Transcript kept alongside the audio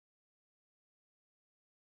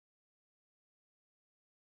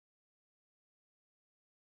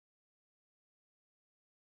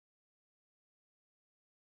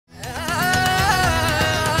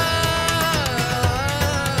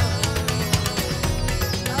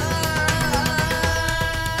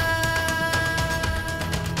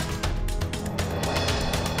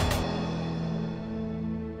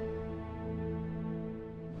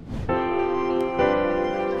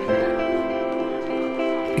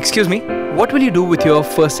Excuse me, what will you do with your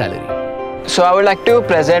first salary? So I would like to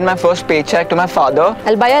present my first paycheck to my father.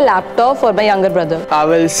 I'll buy a laptop for my younger brother. I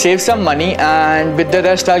will save some money and with the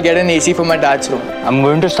rest I'll get an AC for my dad's room. I'm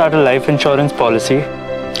going to start a life insurance policy.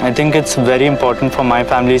 I think it's very important for my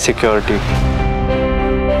family's security.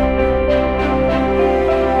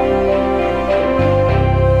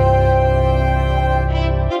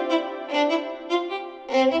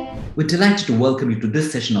 We're delighted to welcome you to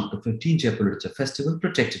this session of the 15th Jaipur Literature Festival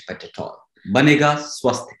protected by Tetol. Banega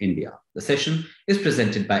Swasth India. The session is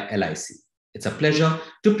presented by LIC. It's a pleasure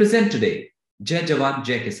to present today Jai Jawan,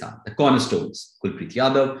 Jai Kisan, the Cornerstones, Kulpreet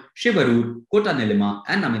Yadav, Shiv Aroor, Kota Neelima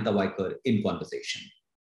and Namita Waikar in conversation.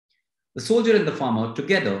 The soldier and the farmer,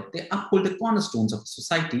 together, they uphold the cornerstones of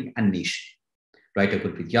society and nation. Writer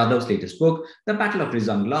Kulpreet Yadav's latest book, The Battle of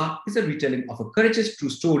Rezang is a retelling of a courageous true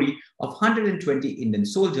story of 120 Indian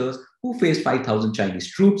soldiers who faced 5,000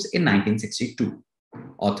 Chinese troops in 1962.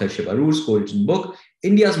 Author Shiv Aroor's co-written book,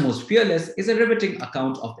 India's Most Fearless, is a riveting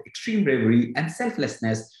account of the extreme bravery and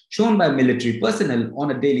selflessness shown by military personnel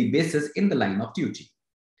on a daily basis in the line of duty.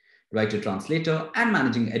 Writer, translator, and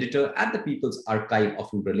managing editor at the People's Archive of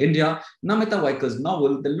Rural India, Namita Waikar's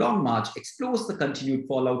novel, The Long March, explores the continued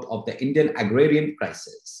fallout of the Indian agrarian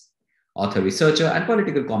crisis. Author, researcher, and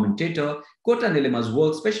political commentator, Kota Neelima's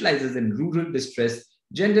work specializes in rural distress,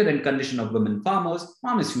 gender and condition of women farmers,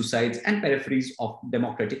 farmer suicides, and peripheries of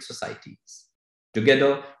democratic societies.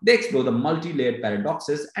 Together, they explore the multi-layered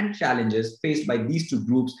paradoxes and challenges faced by these two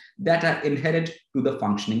groups that are inherent to the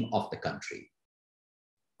functioning of the country.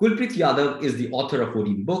 Kulpreet Yadav is the author of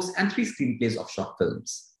 14 books and 3 screenplays of short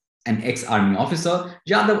films. An ex-army officer,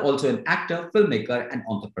 Yadav also an actor, filmmaker, and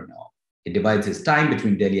entrepreneur. He divides his time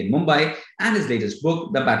between Delhi and Mumbai, and his latest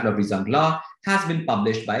book, The Battle of Rezang, has been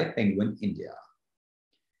published by Penguin India.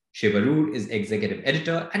 Shiv Aroor is executive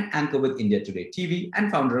editor and anchor with India Today TV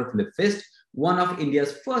and founder of Flipfist, one of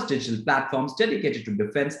India's first digital platforms dedicated to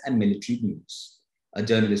defense and military news. A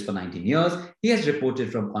journalist for 19 years, he has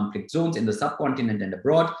reported from conflict zones in the subcontinent and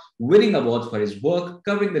abroad, winning awards for his work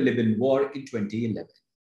covering the Libyan War in 2011.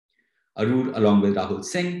 Aroor, along with Rahul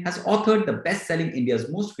Singh, has authored the best-selling India's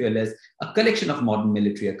Most Fearless, a collection of modern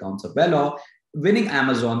military accounts of valor, winning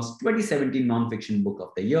Amazon's 2017 non-fiction book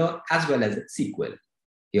of the year, as well as its sequel.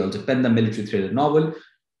 He also penned the military thriller novel,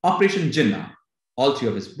 Operation Jinnah. All 3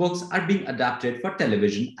 of his books are being adapted for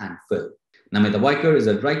television and film. Namita Waikar is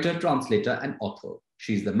a writer, translator, and author.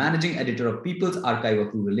 She is the managing editor of People's Archive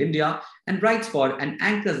of Rural India and writes for and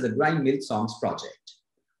anchors the Grind Mill Songs project.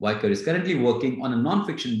 Waikar is currently working on a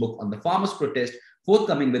non-fiction book on the farmers' protest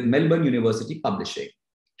forthcoming with Melbourne University Publishing.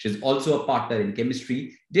 She is also a partner in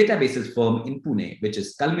chemistry databases firm in Pune, which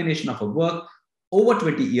is culmination of her work over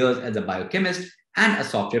 20 years as a biochemist and a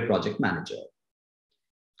software project manager.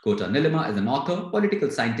 Kota Neelima is an author, political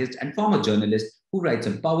scientist, and former journalist who writes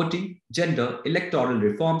on poverty, gender, electoral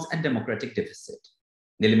reforms, and democratic deficit.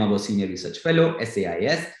 Neelima was Senior Research Fellow,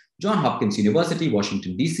 SAIS, Johns Hopkins University,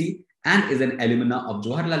 Washington, D.C., and is an alumna of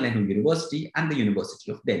Jawaharlal Nehru University and the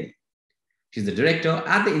University of Delhi. She is the director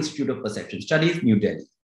at the Institute of Perception Studies, New Delhi.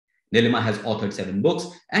 Neelima has authored 7 books,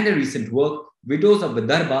 and her recent work, Widows of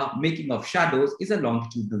Vidarbha, Making of Shadows, is a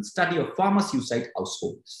longitudinal study of farmer suicide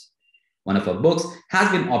households. One of her books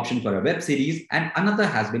has been optioned for a web series and another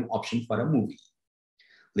has been optioned for a movie.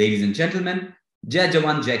 Ladies and gentlemen, Jai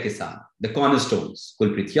Jawan, Jai Kisan, the Cornerstones,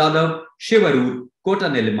 Kulpreet Yadav, Shiv Aroor, Kota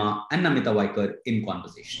Neelima and Namita Waikar in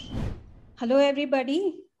conversation. Hello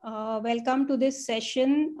everybody, welcome to this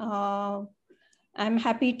session. I'm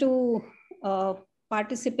happy to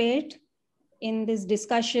participate in this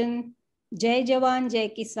discussion, Jai Jawan,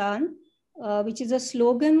 Jai Kisan, which is a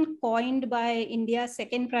slogan coined by India's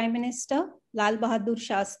second Prime Minister, Lal Bahadur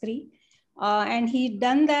Shastri. And he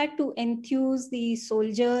done that to enthuse the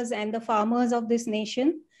soldiers and the farmers of this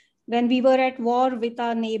nation when we were at war with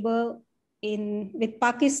our neighbor with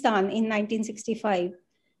Pakistan in 1965.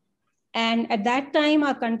 And at that time,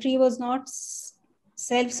 our country was not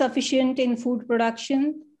self-sufficient in food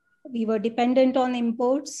production. We were dependent on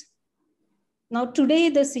imports. Now today,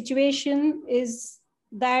 the situation is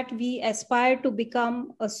that we aspire to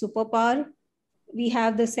become a superpower. We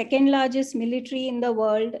have the second largest military in the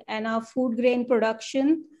world, and our food grain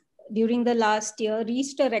production during the last year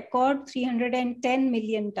reached a record 310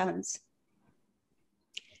 million tons.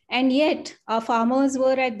 And yet our farmers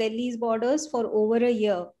were at Delhi's borders for over a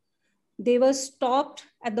year. They were stopped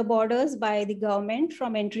at the borders by the government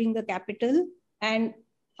from entering the capital. And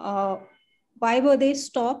why were they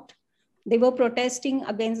stopped? They were protesting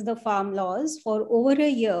against the farm laws for over a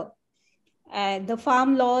year. The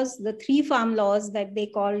farm laws, the 3 farm laws that they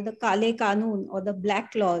call the Kale Kanun or the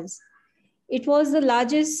black laws, It was the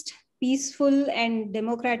largest peaceful and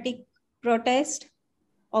democratic protest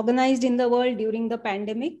organized in the world during the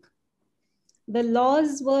pandemic. The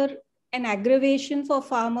laws were an aggravation for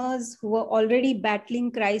farmers who were already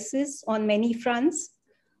battling crisis on many fronts.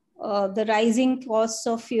 The rising costs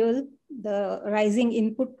of fuel, the rising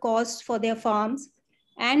input costs for their farms,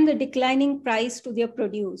 and the declining price to their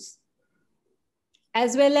produce,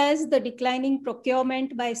 as well as the declining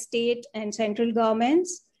procurement by state and central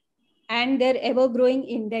governments and their ever-growing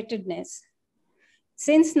indebtedness.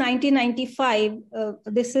 Since 1995,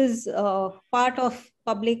 this is part of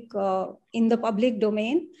in the public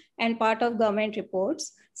domain and part of government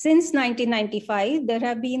reports. Since 1995, there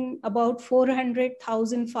have been about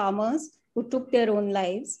 400,000 farmers who took their own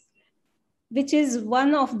lives, which is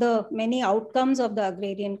one of the many outcomes of the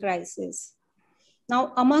agrarian crisis.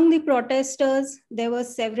 Now, among the protesters, there were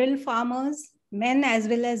several farmers, men as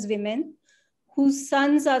well as women, whose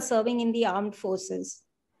sons are serving in the armed forces.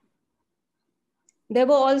 There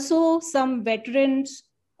were also some veterans,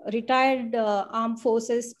 retired armed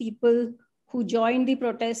forces people who joined the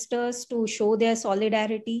protesters to show their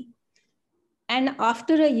solidarity. And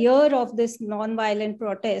after a year of this non-violent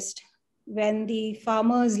protest, when the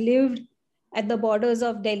farmers lived at the borders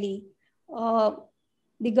of Delhi,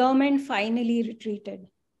 the government finally retreated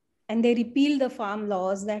and they repealed the farm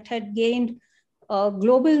laws that had gained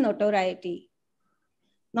global notoriety.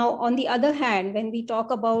 Now, on the other hand, when we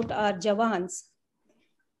talk about our Jawans,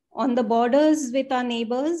 on the borders with our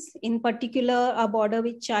neighbors, in particular our border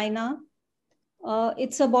with China,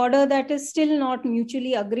 it's a border that is still not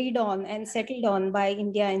mutually agreed on and settled on by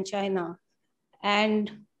India and China.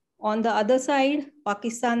 And on the other side,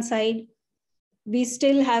 Pakistan side, we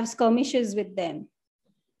still have skirmishes with them.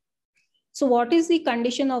 So what is the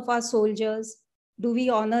condition of our soldiers? Do we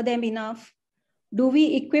honor them enough? Do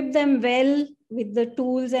we equip them well with the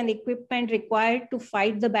tools and equipment required to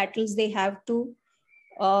fight the battles they have to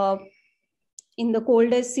in the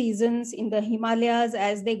coldest seasons in the Himalayas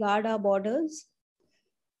as they guard our borders?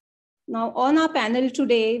 Now, on our panel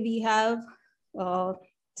today, we have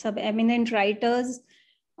some eminent writers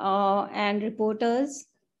and reporters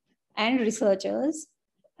and researchers.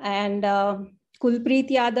 And Kulpreet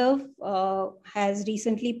Yadav has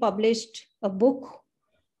recently published a book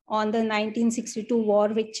on the 1962 war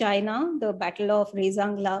with China, the Battle of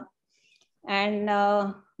Rezang. And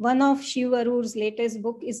one of Shiv Aroor's latest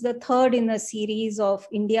book is the third in a series of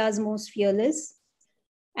India's Most Fearless.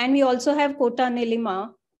 And we also have Kota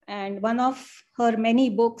Neelima, and one of her many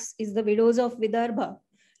books is The Widows of Vidarbha,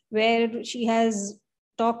 where she has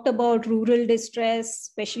talked about rural distress,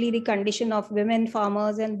 especially the condition of women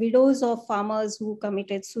farmers and widows of farmers who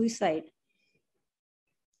committed suicide.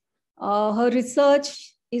 Her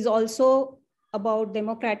research is also about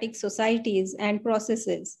democratic societies and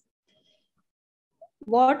processes.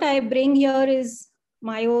 What I bring here is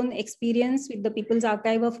my own experience with the People's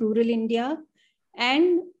Archive of Rural India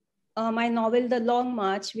and my novel, The Long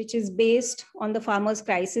March, which is based on the farmers'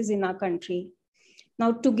 crisis in our country.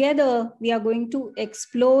 Now, together, we are going to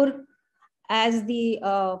explore, as the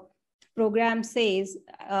program says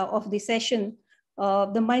of the session,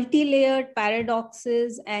 the multi-layered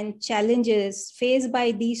paradoxes and challenges faced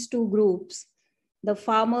by these two groups, the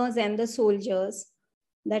farmers and the soldiers,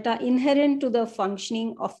 that are inherent to the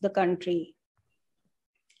functioning of the country.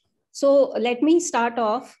 So let me start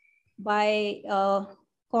off by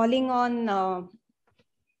calling on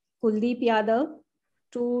Kulpreet Yadav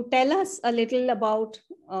to tell us a little about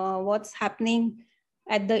what's happening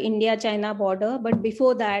at the India-China border. But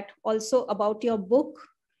before that, also about your book.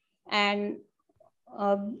 And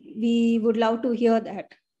we would love to hear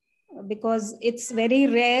that because it's very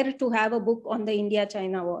rare to have a book on the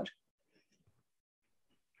India-China war.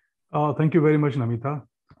 Thank you very much, Namita.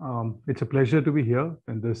 It's a pleasure to be here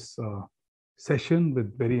in this session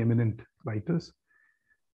with very eminent writers.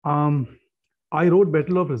 I wrote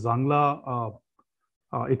Battle of Rezang.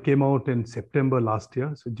 It came out in September last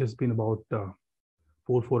year, so it's just been about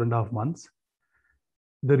 4.5 months.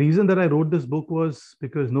 The reason that I wrote this book was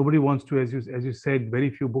because nobody wants to, as you said, very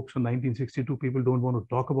few books on 1962, people don't want to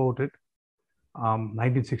talk about it.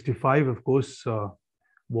 1965, of course,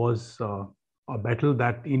 was a battle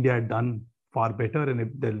that India had done far better,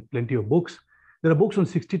 and there are plenty of books. There are books on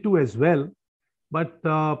 62 as well, but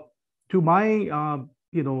to my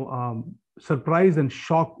surprise and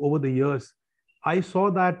shock over the years, I saw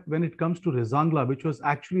that when it comes to Rezangla, which was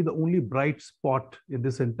actually the only bright spot in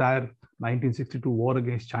this entire 1962 war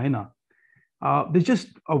against China, there's just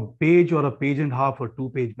a page or a page and a half or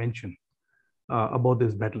 2-page mention about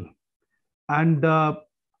this battle. And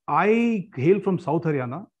I hail from South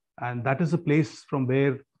Haryana, and that is a place from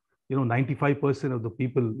where 95% of the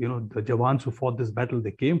people, the Jawans who fought this battle,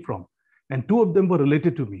 they came from. And two of them were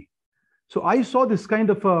related to me. So I saw this kind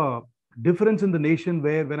of a difference in the nation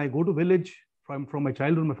where when I go to village from my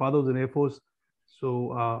childhood, my father was in Air Force.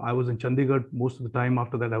 So I was in Chandigarh most of the time.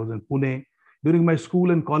 After that, I was in Pune. During my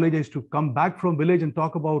school and college, I used to come back from village and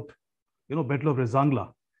talk about, Battle of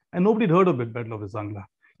Rezang. And nobody had heard of it, Battle of Rezang.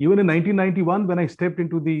 Even in 1991, when I stepped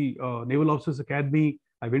into the Naval Officers Academy,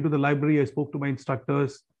 I went to the library, I spoke to my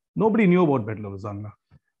instructors. Nobody knew about Battle of Rezang.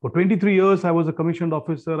 For 23 years, I was a commissioned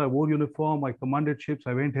officer. I wore uniform. I commanded ships.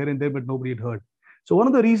 I went here and there, but nobody had heard. So one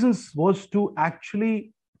of the reasons was to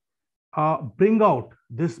actually bring out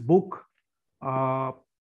this book,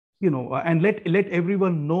 and let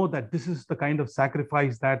everyone know that this is the kind of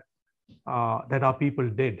sacrifice that our people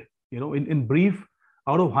did. In brief,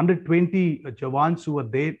 out of 120 Jawans who were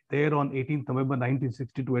there on 18th November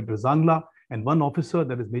 1962 at Rezangla, and one officer,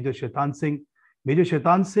 that is Major Shaitan Singh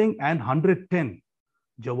and 110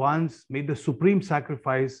 Jawans made the supreme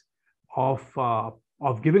sacrifice of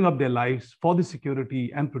giving up their lives for the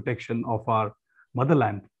security and protection of our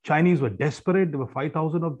motherland. Chinese were desperate. There were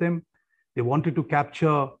 5,000 of them. They wanted to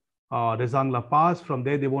capture Rezangla Pass. From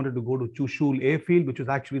there, they wanted to go to Chushul airfield, which was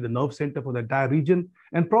actually the nerve center for the entire region.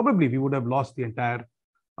 And probably we would have lost the entire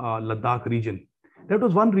Ladakh region. That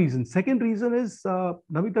was one reason. Second reason is,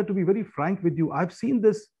 Namita, to be very frank with you, I've seen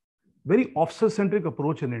this very officer-centric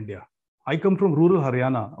approach in India. I come from rural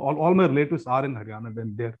Haryana. All my relatives are in Haryana.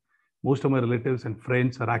 Then most of my relatives and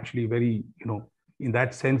friends are actually very, in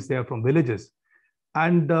that sense, they are from villages.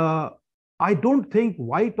 And I don't think,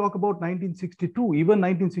 why talk about 1962, even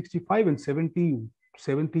 1965 and 72,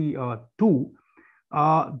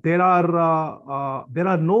 there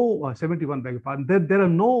are no 71, beg your pardon. There are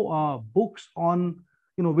no books on,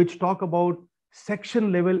 which talk about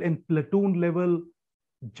section level and platoon level,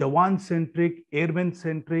 Jawan-centric,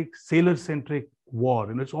 airman-centric, sailor-centric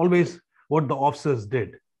war. It's always what the officers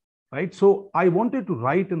did, right? So I wanted to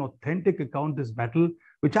write an authentic account of this battle,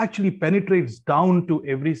 which actually penetrates down to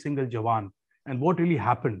every single Jawan and what really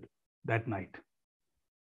happened that night.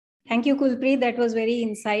 Thank you, Kulpreet. That was very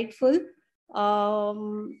insightful.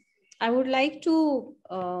 I would like to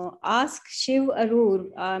ask Shiv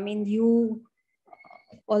Aroor. You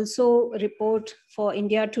also report for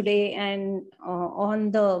India Today and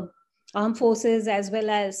on the armed forces as well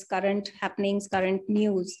as current happenings, current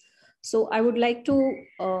news. So I would like to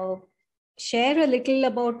share a little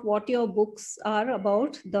about what your books are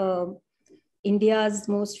about, the India's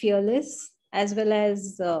Most Fearless, as well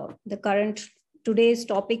as the current today's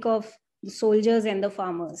topic of the soldiers and the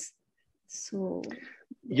farmers. So,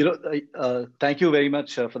 thank you very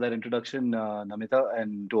much for that introduction, Namita,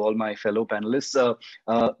 and to all my fellow panelists.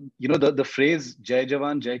 The phrase Jai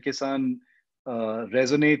Jawan, Jai Kisan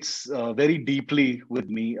resonates very deeply with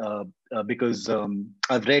me because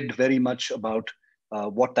I've read very much about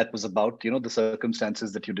what that was about, the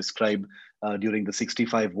circumstances that you describe during the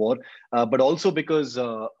 65 war, but also because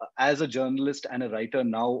as a journalist and a writer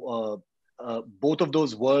now, both of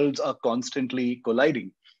those worlds are constantly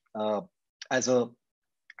colliding. As a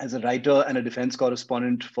writer and a defense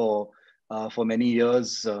correspondent for many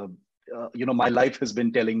years, my life has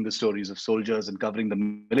been telling the stories of soldiers and covering the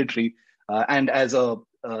military. And as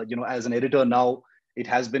an editor now, it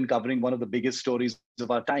has been covering one of the biggest stories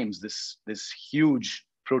of our times, this huge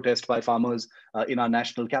protest by farmers in our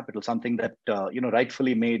national capital, something that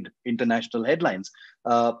rightfully made international headlines.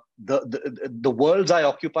 The worlds I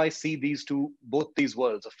occupy see both these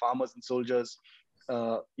worlds of farmers and soldiers,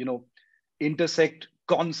 intersect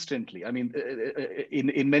constantly.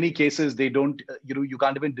 In many cases, they don't, you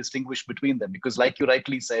can't even distinguish between them because, like you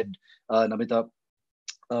rightly said, Namita,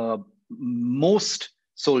 most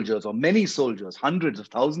soldiers or many soldiers, hundreds of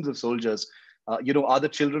thousands of soldiers, are the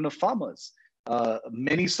children of farmers.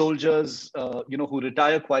 Many soldiers, who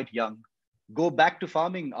retire quite young, go back to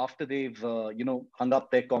farming after they've, hung up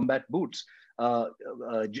their combat boots.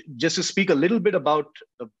 Just to speak a little bit about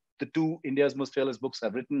the two India's Most Fearless books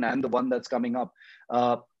I've written and the one that's coming up.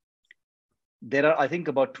 There are, I think,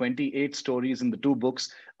 about 28 stories in the two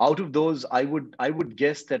books. Out of those, I would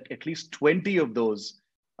guess that at least 20 of those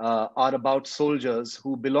are about soldiers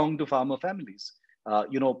who belong to farmer families.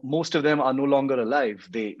 Most of them are no longer alive.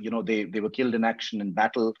 They were killed in action in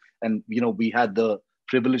battle, and we had the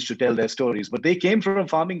privilege to tell their stories. But they came from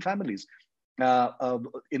farming families.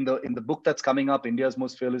 In the book that's coming up, India's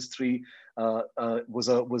Most Fearless 3, was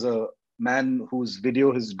a man whose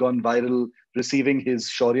video has gone viral, receiving his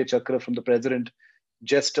Shaurya Chakra from the president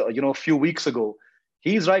just a few weeks ago.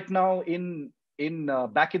 He's right now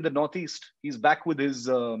back in the Northeast. He's back with his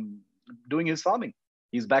doing his farming.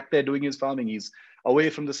 He's back there doing his farming. He's away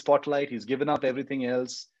from the spotlight. He's given up everything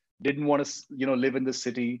else, didn't want to, live in the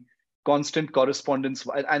city, constant correspondence.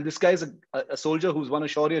 And this guy's a soldier who's won a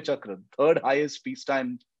Shaurya Chakra, third highest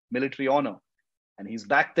peacetime military honor. And he's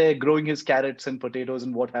back there growing his carrots and potatoes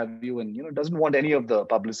and what have you, and, doesn't want any of the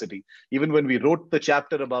publicity. Even when we wrote the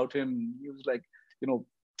chapter about him, he was like,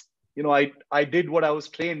 I did what I was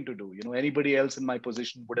trained to do. Anybody else in my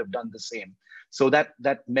position would have done the same. So that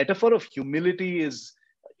metaphor of humility is,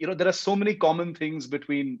 there are so many common things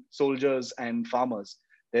between soldiers and farmers.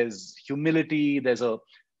 There's humility. There's a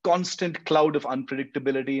constant cloud of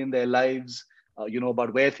unpredictability in their lives,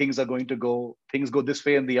 about where things are going to go. Things go this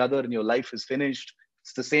way and the other, and your life is finished.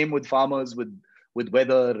 It's the same with farmers, with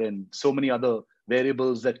weather and so many other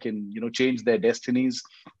variables that can, change their destinies.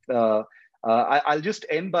 I'll just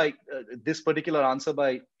end by this particular answer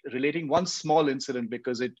by relating one small incident,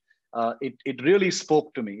 because it really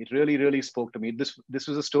spoke to me. It really, really spoke to me. This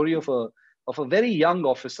was a story of a very young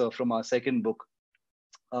officer from our second book,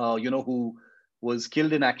 who was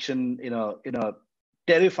killed in action in a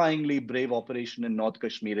terrifyingly brave operation in North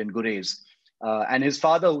Kashmir, in Gurez. And his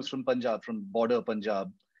father, who's from Punjab, from border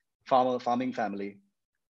Punjab, farming family,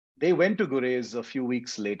 they went to Gurez a few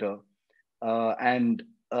weeks later. And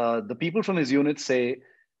the people from his unit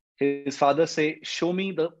his father say, show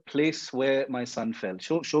me the place where my son fell.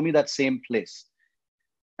 Show me that same place.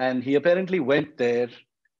 And he apparently went there,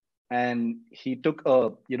 and he took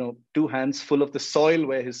two hands full of the soil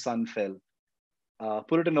where his son fell,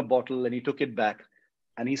 put it in a bottle, and he took it back,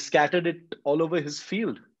 and he scattered it all over his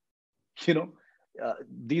field.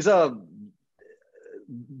 These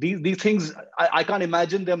things, I can't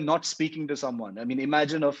imagine them not speaking to someone. I mean,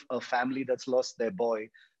 imagine a family that's lost their boy.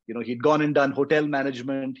 He'd gone and done hotel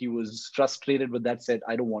management. He was frustrated with that, said,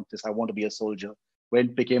 I don't want this. I want to be a soldier.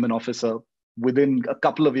 Became an officer. Within a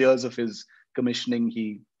couple of years of his commissioning,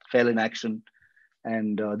 he fell in action.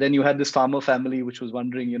 And then you had this farmer family, which was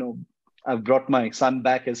wondering, I've brought my son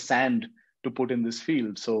back as sand to put in this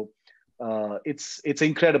field. So it's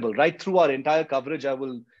incredible. Right through our entire coverage, I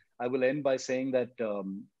will end by saying that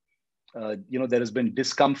there has been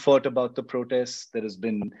discomfort about the protests. There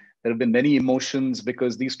have been many emotions,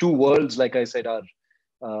 because these two worlds, like I said, are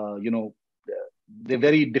they're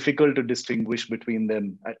very difficult to distinguish between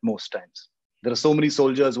them at most times. There are so many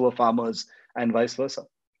soldiers who are farmers, and vice versa.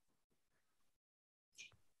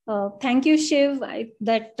 Thank you, Shiv.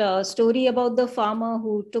 That story about the farmer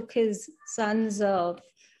who took his son's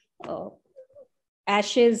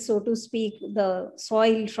ashes, so to speak, the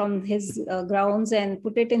soil from his grounds, and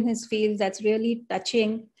put it in his fields, that's really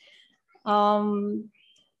touching.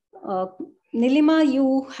 Neelima,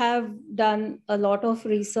 you have done a lot of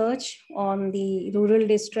research on the rural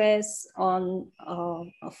distress, on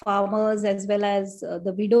farmers, as well as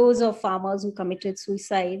the widows of farmers who committed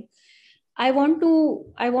suicide. I want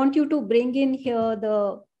you to bring in here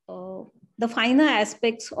the finer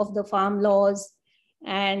aspects of the farm laws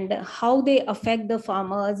and how they affect the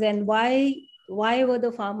farmers, and why were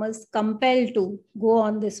the farmers compelled to go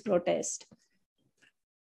on this protest.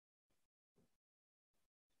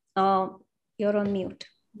 You're on mute.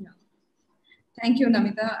 Yeah. Thank you,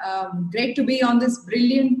 Namita. Great to be on this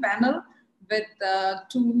brilliant panel with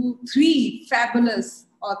three fabulous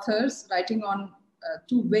authors writing on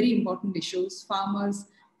two very important issues, farmers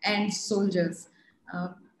and soldiers.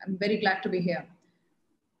 I'm very glad to be here.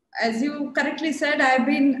 As you correctly said, I've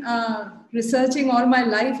been researching all my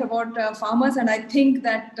life about farmers, and I think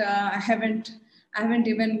that I haven't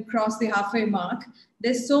even crossed the halfway mark.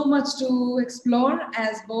 There's so much to explore,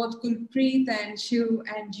 as both Kulpreet and Shiv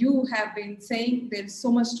and you have been saying. There's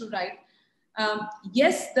so much to write.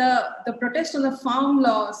 Yes, the protest on the farm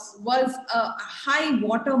laws was a high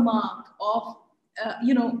watermark of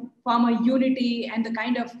farmer unity and the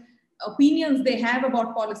kind of opinions they have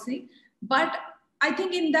about policy. But I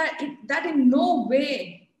think that in no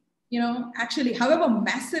way, actually, however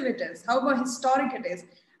massive it is, however historic it is,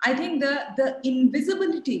 I think the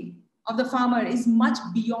invisibility of the farmer is much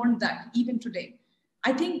beyond that, even today.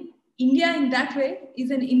 I think India in that way is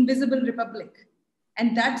an invisible republic.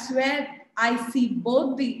 And that's where I see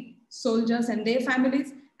both the soldiers and their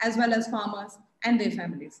families, as well as farmers and their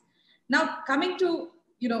families. Now, coming to,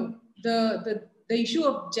 the issue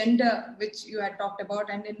of gender, which you had talked about,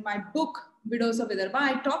 and in my book, Widows of Vidarbha,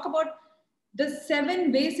 I talk about the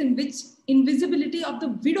 7 ways in which invisibility of the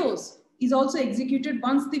widows is also executed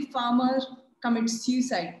once the farmer commits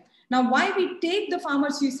suicide. Now, why we take the farmer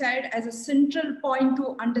suicide as a central point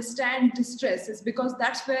to understand distress is because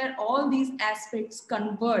that's where all these aspects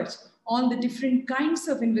converge on the different kinds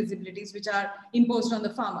of invisibilities which are imposed on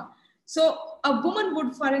the farmer. So a woman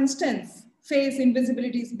would, for instance, face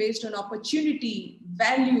invisibilities based on opportunity,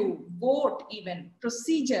 value, vote even,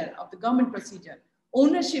 procedure of the government procedure,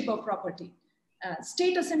 ownership of property,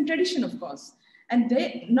 status and tradition, of course. And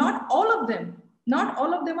not all of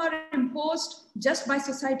them are imposed just by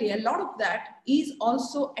society. A lot of that is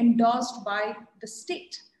also endorsed by the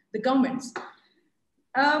state, the governments.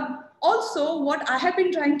 Also, what I have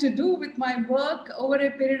been trying to do with my work over a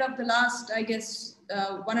period of the last, I guess,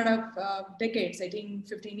 1.5 decades, I think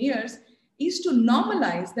 15 years, is to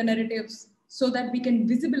normalize the narratives so that we can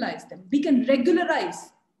visibilize them. We can regularize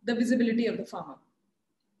the visibility of the farmer.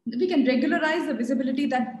 We can regularize the visibility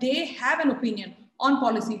that they have an opinion on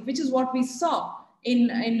policy, which is what we saw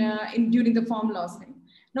during the farm laws thing.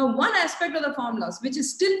 Now, one aspect of the farm laws, which is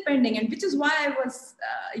still pending, and which is why I was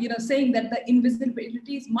saying that the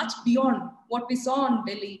invisibility is much beyond what we saw on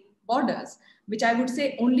Delhi borders, which I would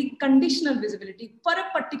say only conditional visibility for a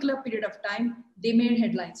particular period of time, they made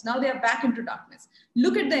headlines. Now they are back into darkness.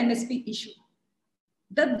 Look at the MSP issue.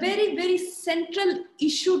 The very, very central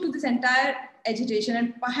issue to this entire agitation,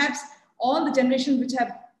 and perhaps all the generations which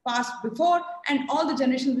have passed before and all the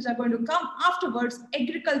generations which are going to come afterwards,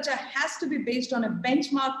 agriculture has to be based on a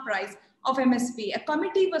benchmark price of MSP. A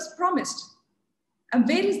committee was promised. And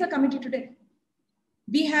where is the committee today?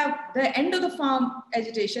 We have the end of the farm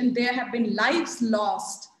agitation. There have been lives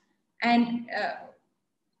lost. And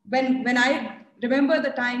when I remember the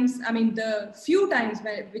times, I mean, the few times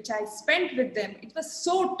which I spent with them, it was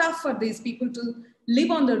so tough for these people to live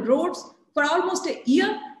on the roads for almost a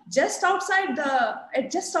year, just outside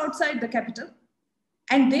the capital.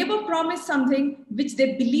 And they were promised something which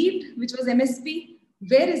they believed, which was MSP.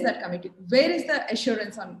 Where is that committee? Where is the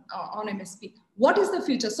assurance on MSP? What is the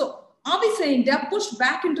future? So are we saying they are pushed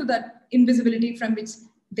back into that invisibility from which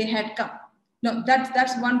they had come? No,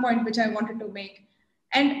 that's one point which I wanted to make.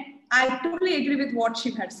 And I totally agree with what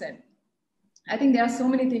Shiv had said. I think there are so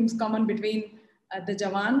many things common between the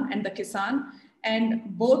Jawan and the Kisan,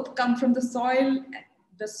 and both come from the soil.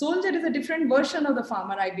 The soldier is a different version of the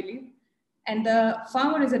farmer, I believe, and the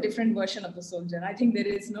farmer is a different version of the soldier. I think there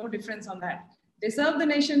is no difference on that. They serve the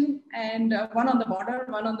nation, and one on the border,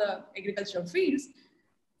 one on the agricultural fields.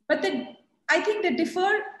 But I think they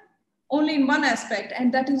differ only in one aspect,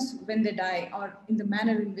 and that is when they die or in the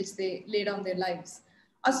manner in which they lay down their lives.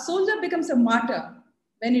 A soldier becomes a martyr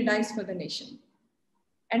when he dies for the nation,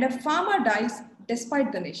 and a farmer dies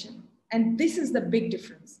despite the nation. And this is the big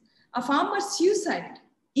difference. A farmer's suicide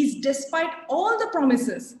is despite all the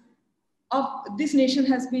promises of this nation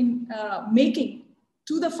has been making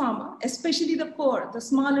to the farmer, especially the poor, the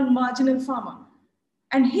small and marginal farmer.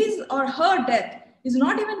 And his or her death is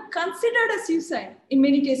not even considered a suicide. In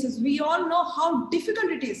many cases, we all know how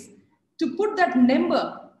difficult it is to put that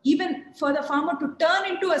number, even for the farmer to turn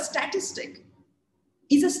into a statistic,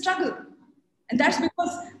 is a struggle. And that's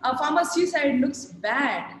because a farmer's suicide looks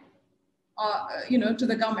bad, to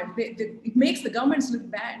the government. It makes the governments look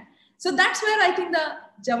bad. So that's where I think the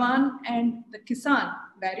Jawan and the Kisan,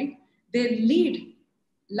 Barry, they lead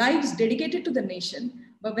lives dedicated to the nation,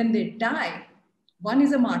 but when they die, one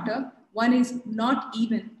is a martyr, one is not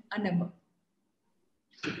even a number.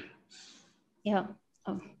 Yeah,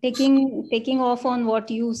 taking off on what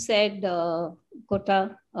you said,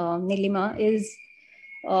 Kota Neelima, is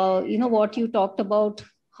what you talked about,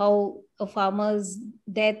 how a farmer's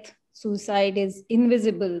death, suicide is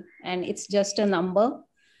invisible and it's just a number.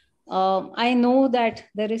 I know that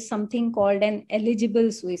there is something called an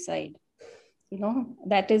eligible suicide,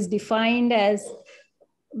 that is defined as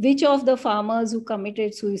which of the farmers who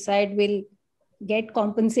committed suicide will get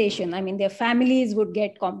compensation. I mean, their families would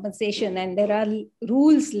get compensation, and there are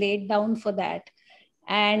rules laid down for that.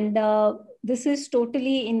 And this is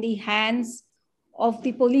totally in the hands of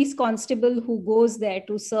the police constable who goes there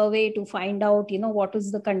to survey, to find out, what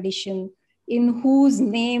is the condition, in whose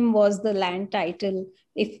name was the land title.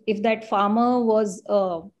 If that farmer was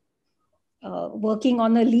working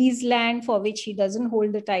on a lease land for which he doesn't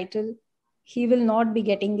hold the title, he will not be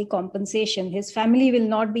getting the compensation. His family will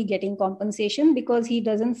not be getting compensation because he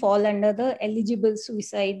doesn't fall under the eligible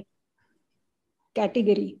suicide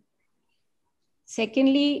category.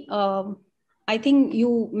 Secondly, I think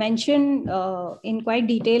you mentioned in quite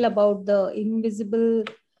detail about the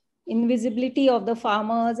invisibility of the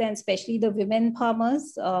farmers, and especially the women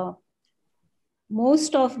farmers.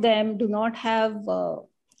 Most of them do not have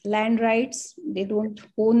land rights. They don't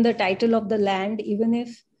own the title of the land, even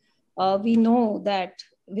if we know that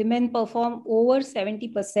women perform over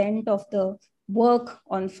 70% of the work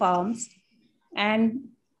on farms. And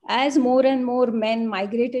as more and more men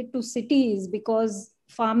migrated to cities because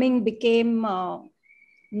farming became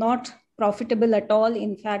not profitable at all.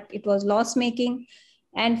 In fact, it was loss making,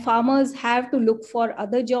 and farmers have to look for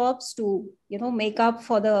other jobs to, make up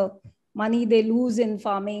for the money they lose in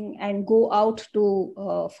farming and go out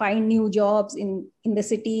to find new jobs in the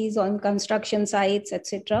cities, on construction sites,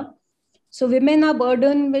 etc. So women are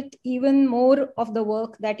burdened with even more of the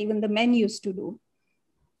work that even the men used to do.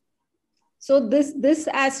 So this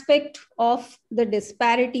aspect of the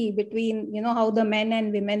disparity between, how the men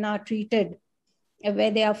and women are treated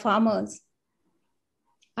where they are farmers,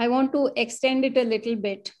 I want to extend it a little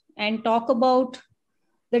bit and talk about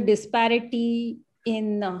the disparity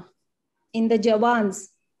in the Jawans,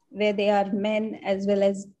 where they are men as well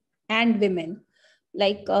as and women.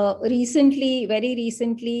 Like very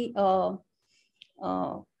recently,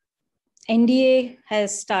 NDA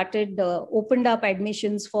has started, opened up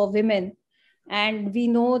admissions for women. And we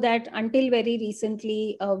know that until very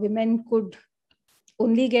recently, women could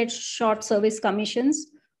only get short service commissions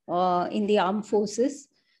in the armed forces.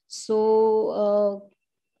 So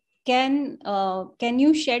can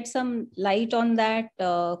you shed some light on that,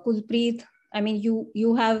 Kulpreet? I mean,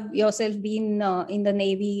 you have yourself been in the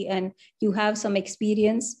Navy and you have some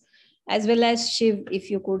experience, as well as Shiv, if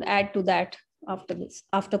you could add to that after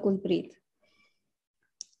Kulpreet.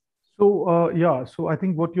 So so I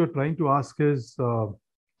think what you're trying to ask is the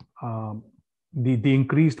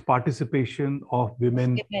increased participation of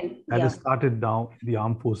women that has started now in the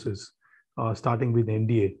armed forces, starting with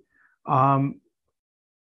NDA.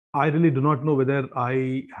 I really do not know whether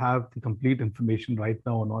I have the complete information right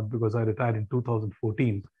now or not, because I retired in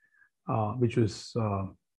 2014, which was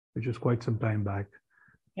quite some time back.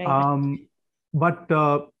 Right. But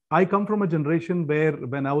I come from a generation where,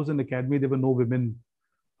 when I was in academy, there were no women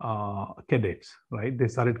cadets, right? They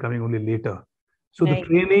started coming only later. So right. The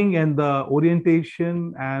training and the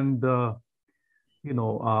orientation and the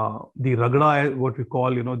ragda, what we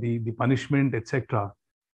call, the punishment, etc.,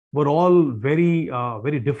 were all very,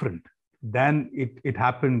 very different than it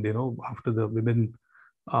happened, after the women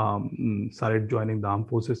started joining the armed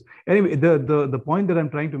forces. Anyway, the point that I'm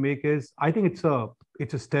trying to make is, I think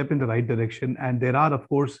it's a step in the right direction. And there are, of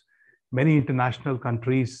course, many international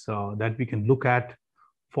countries that we can look at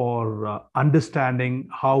for understanding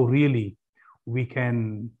how really we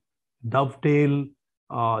can dovetail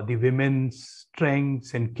the women's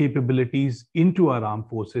strengths and capabilities into our armed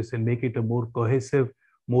forces and make it a more cohesive,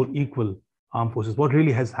 more equal armed forces. What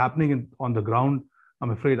really is happening on the ground,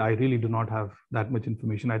 I'm afraid I really do not have that much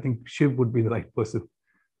information. I think Shiv would be the right person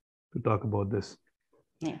to talk about this.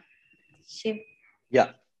 Yeah, Shiv.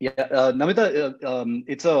 Yeah. Namita,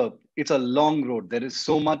 it's a long road. There is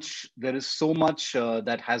so much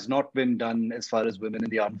that has not been done as far as women in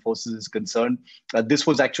the armed forces is concerned. This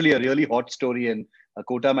was actually a really hot story, and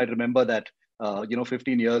Kota might remember that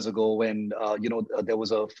 15 years ago, when there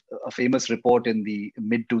was a famous report in the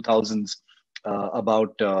mid 2000s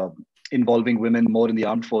about involving women more in the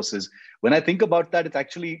armed forces. When I think about that, it's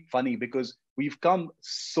actually funny, because we've come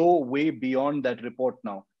so way beyond that report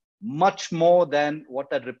now. Much more than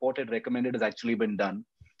what that report had recommended has actually been done.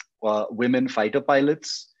 Women fighter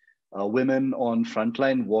pilots, women on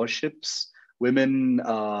frontline warships, women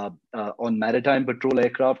on maritime patrol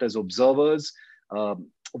aircraft as observers,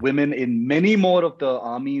 women in many more of the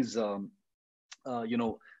Army's,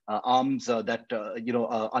 arms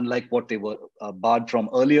unlike what they were barred from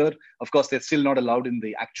earlier. Of course, they're still not allowed in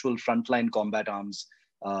the actual frontline combat arms,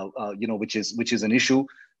 which is an issue.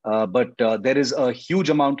 But there is a huge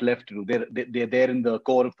amount left to do. They're there in the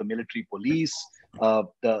core of the military police.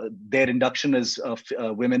 Their induction as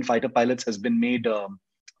women fighter pilots has been made, a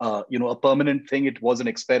permanent thing. It was an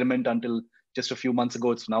experiment until just a few months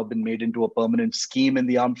ago. It's now been made into a permanent scheme in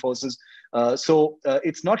the armed forces. So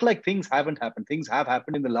it's not like things haven't happened. Things have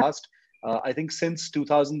happened in the last, I think, since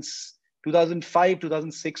 2005,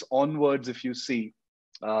 2006 onwards. If you see,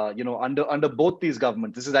 under both these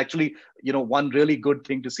governments, this is actually, one really good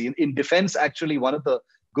thing to see. In defense, actually, one of the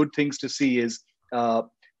good things to see is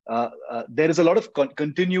there is a lot of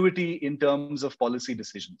continuity in terms of policy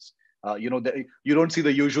decisions. You don't see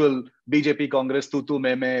the usual BJP Congress tu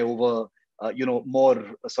me over,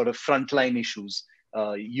 more sort of frontline issues.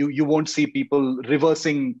 You won't see people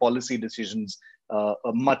reversing policy decisions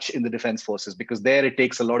much in the defense forces, because there it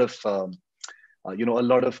takes a lot of a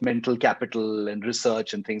lot of mental capital and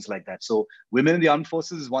research and things like that. So women in the armed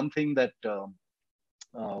forces is one thing that,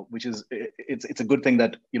 which is, it's a good thing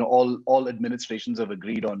that, all administrations have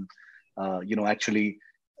agreed on, actually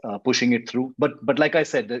pushing it through. But like I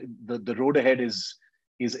said, the road ahead is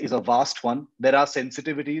a vast one. There are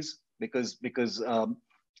sensitivities because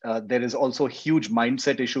there is also a huge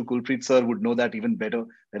mindset issue. Kulpreet sir would know that even better.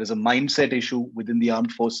 There is a mindset issue within the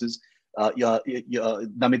armed forces.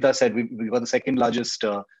 Namita said we've got the second largest,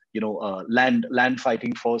 land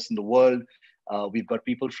fighting force in the world. We've got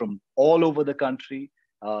people from all over the country.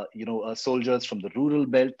 Soldiers from the rural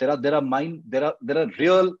belt. There are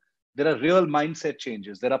real mindset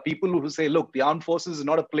changes. There are people who say, look, the armed forces is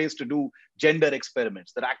not a place to do gender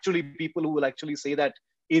experiments. There are actually people who will actually say that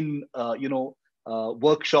in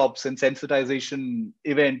workshops and sensitization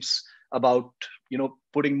events about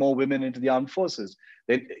putting more women into the armed forces.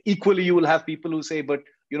 Then equally you will have people who say, but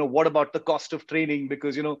what about the cost of training?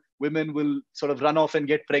 Because women will sort of run off and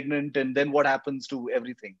get pregnant, and then what happens to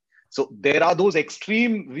everything? So there are those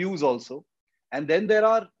extreme views also, and then there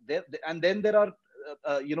are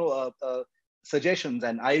suggestions,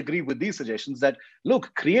 and I agree with these suggestions that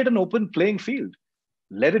look, create an open playing field.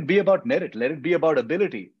 Let it be about merit. Let it be about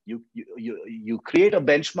ability. You create a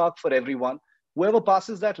benchmark for everyone. Whoever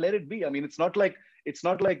passes that, let it be. I mean, it's not like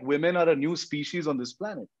women are a new species on this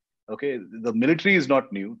planet. Okay, the military is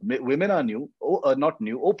not new. Women are not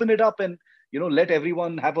new. Open it up and let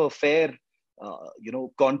everyone have a fair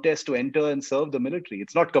contest to enter and serve the military.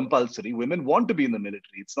 It's not compulsory. Women want to be in the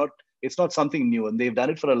military. It's not something new, and they've done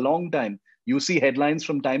it for a long time. You see headlines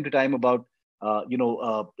from time to time about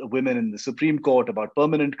women in the Supreme Court, about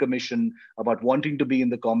permanent commission, about wanting to be in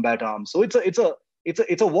the combat arms. So it's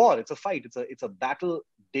a war. It's a fight. It's a battle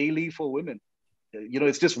daily for women.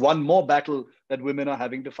 It's just one more battle that women are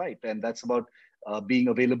having to fight, and that's about being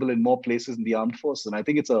available in more places in the armed forces. And I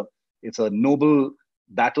think it's a noble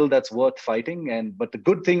battle that's worth fighting. But the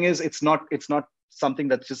good thing is it's not something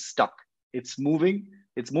that's just stuck. It's moving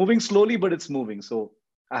slowly, but it's moving. So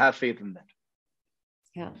I have faith in that.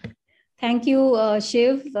 Yeah. Thank you,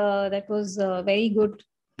 Shiv. That was very good,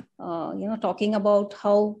 talking about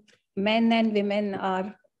how men and women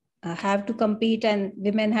have to compete, and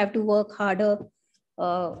women have to work harder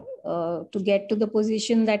to get to the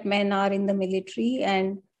position that men are in the military.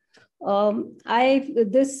 And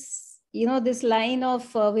this line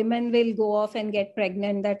of women will go off and get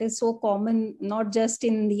pregnant, that is so common, not just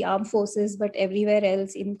in the armed forces, but everywhere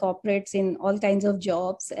else, in corporates, in all kinds of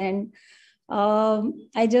jobs. And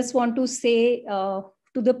I just want to say to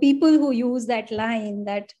the people who use that line,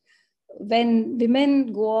 that when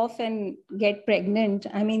women go off and get pregnant,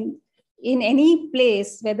 I mean, in any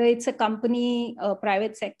place, whether it's a company,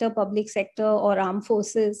 private sector, public sector, or armed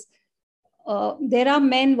forces, there are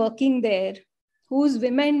men working there whose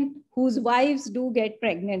wives do get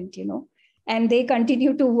pregnant, and they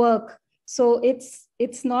continue to work. So it's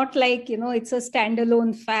not like, it's a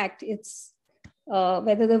standalone fact. It's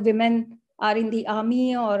whether the women are in the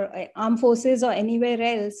army or armed forces or anywhere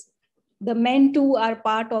else, the men too are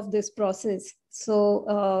part of this process.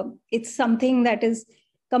 So it's something that is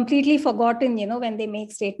completely forgotten, when they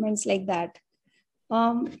make statements like that.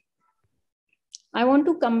 I want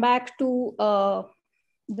to come back to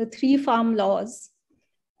the 3 farm laws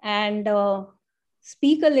and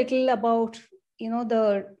speak a little about,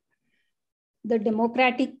 the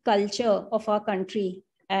democratic culture of our country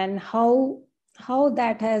and how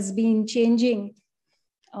that has been changing,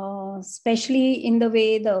 especially in the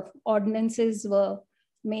way the ordinances were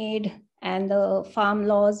made and the farm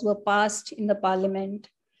laws were passed in the parliament.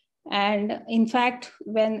 And in fact,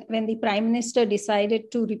 when the Prime Minister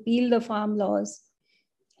decided to repeal the farm laws,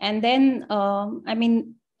 and then,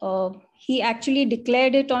 he actually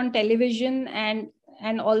declared it on television and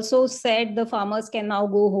also said the farmers can now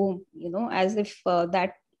go home, as if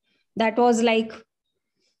that was like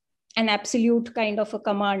an absolute kind of a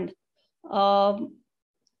command.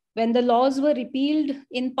 When the laws were repealed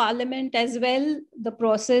in Parliament as well, the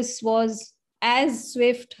process was as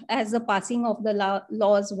swift as the passing of the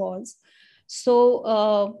laws was.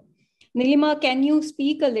 So, Neelima, can you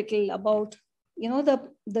speak a little about,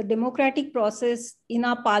 the democratic process in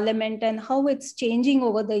our Parliament and how it's changing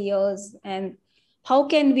over the years, and how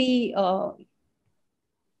can we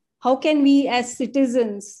as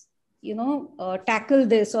citizens, tackle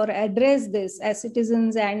this or address this as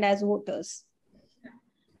citizens and as voters?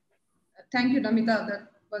 Thank you, Namita. That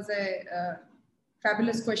was a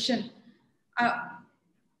fabulous question.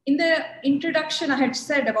 In the introduction, I had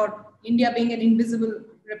said about India being an invisible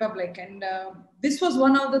republic. And this was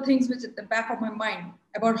one of the things which at the back of my mind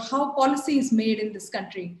about how policy is made in this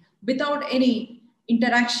country without any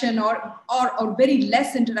interaction or very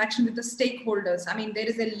less interaction with the stakeholders. I mean, there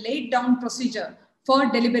is a laid down procedure for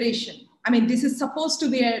deliberation. I mean, this is supposed to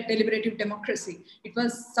be a deliberative democracy. It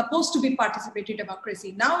was supposed to be participatory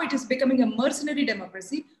democracy. Now it is becoming a mercenary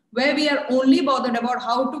democracy where we are only bothered about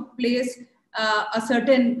how to place a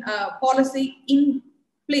certain policy in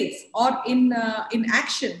place or in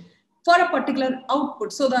action for a particular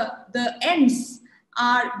output. So the ends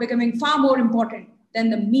are becoming far more important than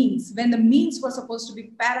the means. When the means were supposed to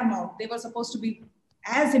be paramount, they were supposed to be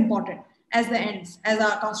as important as the ends, as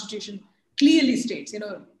our constitution clearly states,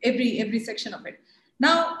 every section of it.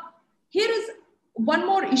 Now, here is one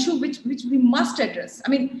more issue which we must address. I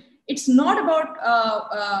mean, it's not about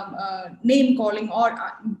name calling or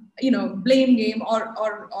blame game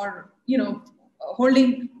or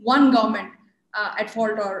holding one government at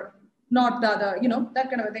fault or not the other, that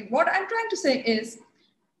kind of a thing. What I'm trying to say is,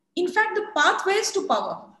 in fact, the pathways to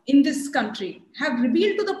power in this country have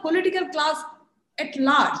revealed to the political class at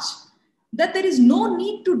large that there is no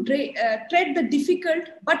need to tread the difficult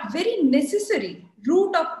but very necessary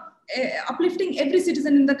route of uplifting every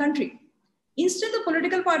citizen in the country. Instead, the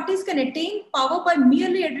political parties can attain power by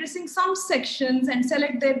merely addressing some sections and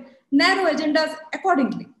select their narrow agendas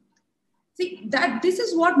accordingly. See, that this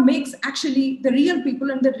is what makes actually the real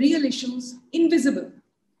people and the real issues invisible.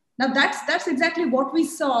 Now, that's exactly what we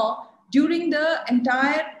saw during the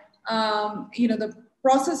entire, the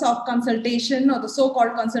process of consultation or the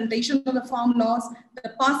so-called consultation of the farm laws,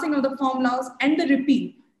 the passing of the farm laws and the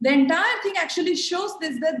repeal. The entire thing actually shows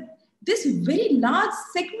that this very large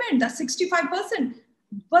segment, the 65%,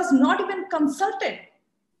 was not even consulted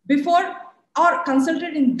before or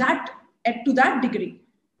consulted to that degree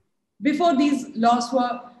before these laws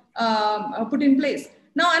were put in place.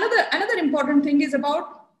 Now, another important thing is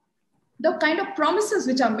about the kind of promises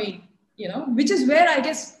which are made, which is where I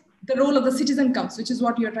guess the role of the citizen comes, which is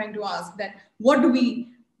what you're trying to ask, that where do we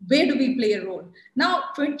play a role? Now,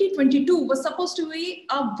 2022 was supposed to be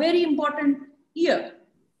a very important year.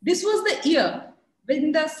 This was the year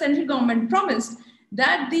when the central government promised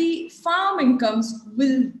that the farm incomes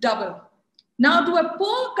will double. Now, to a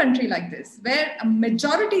poor country like this, where a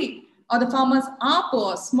majority of the farmers are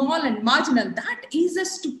poor, small and marginal, that is a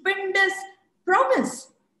stupendous promise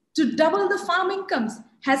to double the farm incomes.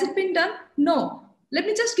 Has it been done? No. Let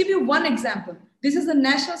me just give you one example. This is the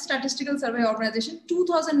National Statistical Survey Organization,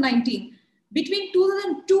 2019. Between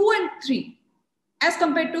 2002 and 3, as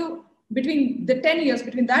compared to between the 10 years,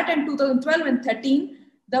 between that and 2012 and 13,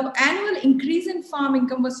 the annual increase in farm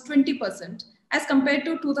income was 20%, as compared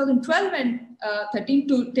to 2012 and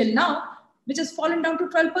 13 till now, which has fallen down to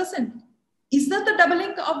 12%. Is that the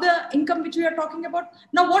doubling of the income which we are talking about?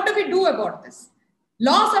 Now, what do we do about this?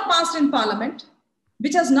 Laws are passed in Parliament,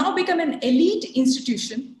 which has now become an elite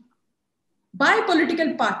institution by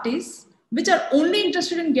political parties, which are only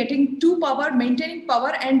interested in getting to power, maintaining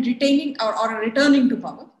power, and retaining or returning to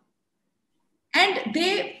power. And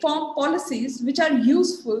they form policies which are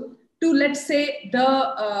useful to, let's say,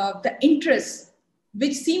 the interests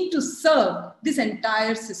which seem to serve this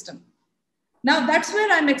entire system. Now, that's where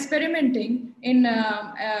I'm experimenting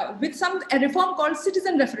with a reform called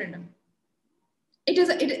citizen referendum. It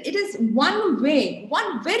is one way,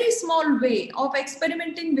 one very small way of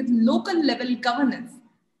experimenting with local level governance,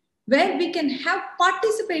 where we can have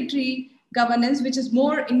participatory governance, which is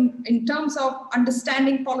more in terms of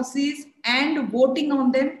understanding policies and voting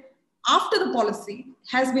on them after the policy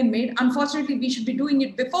has been made. Unfortunately, we should be doing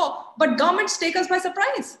it before, but governments take us by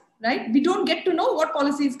surprise, right? We don't get to know what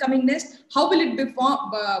policy is coming next, how will it be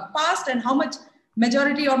passed, and how much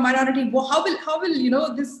majority or minority, how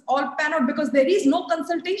will this all pan out, because there is no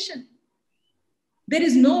consultation. There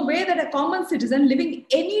is no way that a common citizen living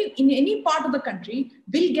in any part of the country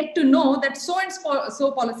will get to know that so and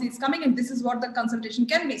so policy is coming and this is what the consultation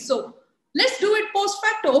can be. So let's do it post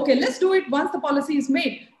facto. Okay, let's do it once the policy is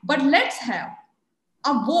made, but let's have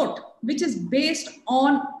a vote which is based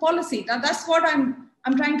on policy. Now, that's what I'm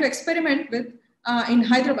trying to experiment with in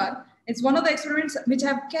Hyderabad. It's one of the experiments which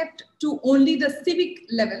have kept to only the civic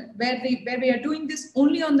level, where we are doing this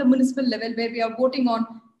only on the municipal level, where we are voting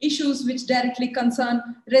on issues which directly concern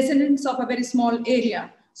residents of a very small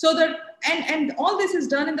area. So that, and all this is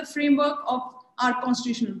done in the framework of our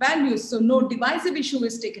constitutional values. So no divisive issue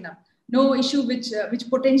is taken up, no issue which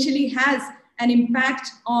potentially has an impact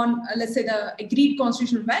on, let's say, the agreed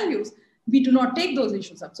constitutional values. We do not take those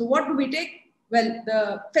issues up. So what do we take? Well,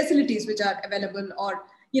 the facilities which are available, or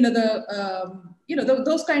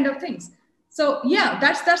those kind of things. So yeah,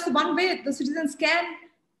 that's the one way the citizens can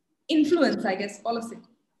influence, I guess, policy.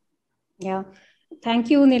 Yeah, thank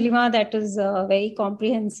you, Neelima. That is very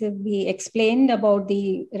comprehensively explained about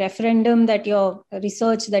the referendum that your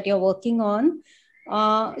research that you're working on.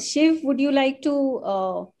 Shiv, would you like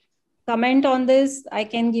to comment on this? I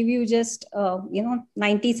can give you just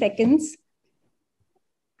 90 seconds.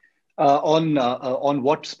 On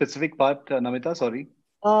what specific part, Namita? Sorry.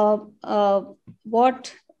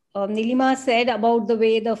 What Neelima said about the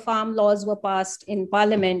way the farm laws were passed in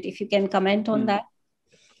Parliament, if you can comment on that.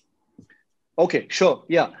 Okay, sure.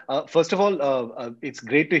 Yeah. First of all, it's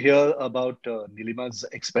great to hear about Neelima's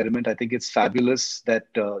experiment. I think it's fabulous that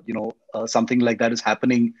something like that is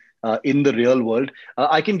happening in the real world.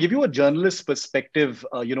 I can give you a journalist's perspective,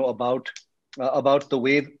 about the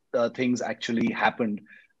way things actually happened,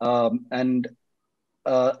 and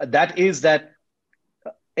that is that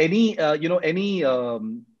any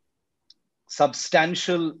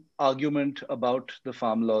substantial argument about the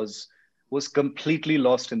farm laws was completely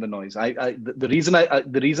lost in the noise. The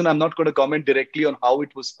reason I'm not going to comment directly on how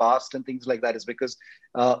it was passed and things like that is because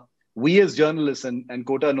we as journalists, and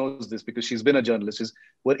Kota knows this because she's been a journalist,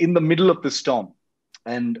 were in the middle of the storm,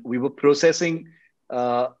 and we were processing,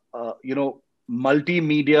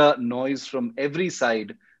 multimedia noise from every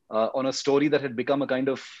side on a story that had become a kind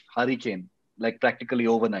of hurricane, like practically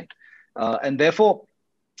overnight, and therefore,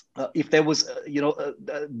 if there was,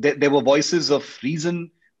 there were voices of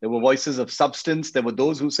reason. There were voices of substance. There were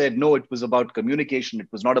those who said, no, it was about communication. It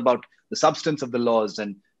was not about the substance of the laws.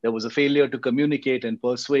 And there was a failure to communicate and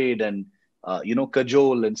persuade and,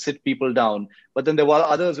 cajole and sit people down. But then there were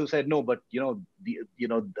others who said, no, but,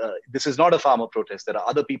 this is not a farmer protest. There are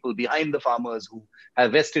other people behind the farmers who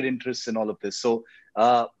have vested interests in all of this. So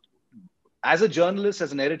as a journalist,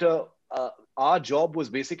 as an editor, our job was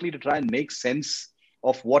basically to try and make sense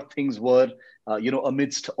of what things were,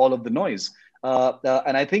 amidst all of the noise.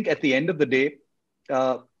 And I think at the end of the day,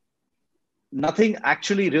 nothing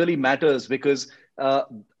actually really matters because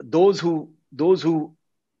those who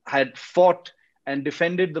had fought and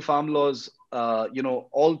defended the farm laws,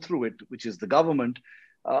 all through it, which is the government,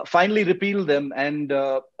 finally repealed them. And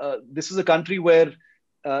this is a country where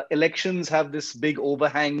elections have this big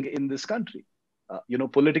overhang in this country.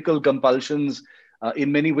 Political compulsions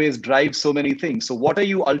in many ways drive so many things. So what are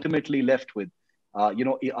you ultimately left with?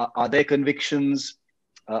 Are there convictions?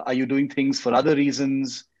 Are you doing things for other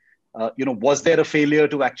reasons? Was there a failure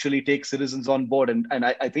to actually take citizens on board? And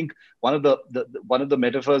I think one of the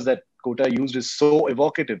metaphors that Kota used is so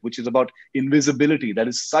evocative, which is about invisibility. That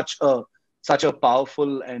is such a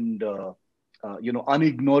powerful and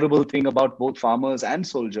unignorable thing about both farmers and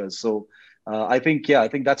soldiers. So I think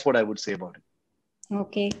that's what I would say about it.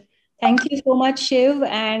 Okay. Thank you so much, Shiv,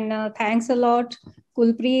 and thanks a lot,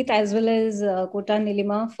 Kulpreet, as well as Kota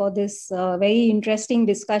Neelima, for this very interesting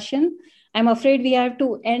discussion. I'm afraid we have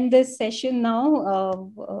to end this session now.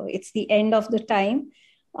 It's the end of the time.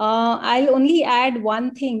 I'll only add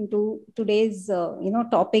one thing to today's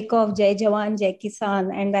topic of Jai Jawan, Jai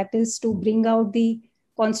Kisan, and that is to bring out the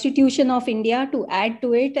Constitution of India, to add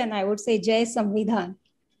to it, and I would say Jai Samvidhan.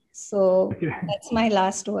 So that's my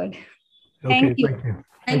last word. Thank you. Thank you.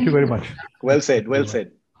 Thank you very much. Well said. Well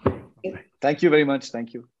said. Thank you very much.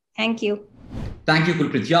 Thank you. Thank you. Thank you,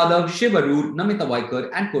 Kulpreet Yadav, Shiv Aroor, Namita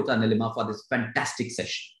Waikar, and Kota Neelima for this fantastic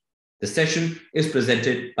session. The session is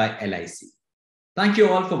presented by LIC. Thank you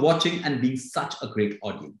all for watching and being such a great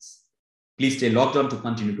audience. Please stay logged on to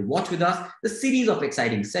continue to watch with us the series of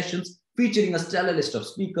exciting sessions featuring a stellar list of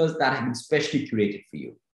speakers that have been specially curated for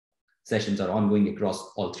you. Sessions are ongoing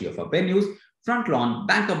across all three of our venues: Front Lawn,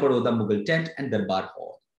 Bank of Baroda, Mughal Tent, and Darbar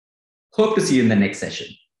Hall. Hope to see you in the next session.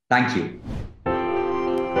 Thank you.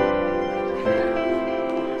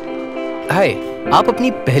 हाय, आप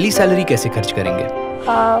अपनी पहली salary कैसे खर्च करेंगे?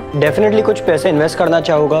 Definitely कुछ पैसे invest करना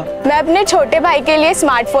चाहूँगा। मैं अपने छोटे भाई के लिए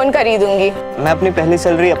स्मार्टफोन खरीदूंगी। मैं अपनी पहली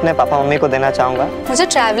सैलरी अपने पापा मम्मी को देना चाहूँगा। मुझे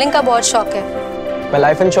ट्रैवलिंग का बहुत शौक है। मैं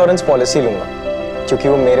लाइफ इंश्योरेंस पॉलिसी लूँगा क्योंकि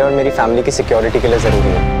वो मेरे और मेरी फैमिली की सिक्योरिटी के लिए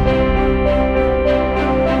ज़रूरी है।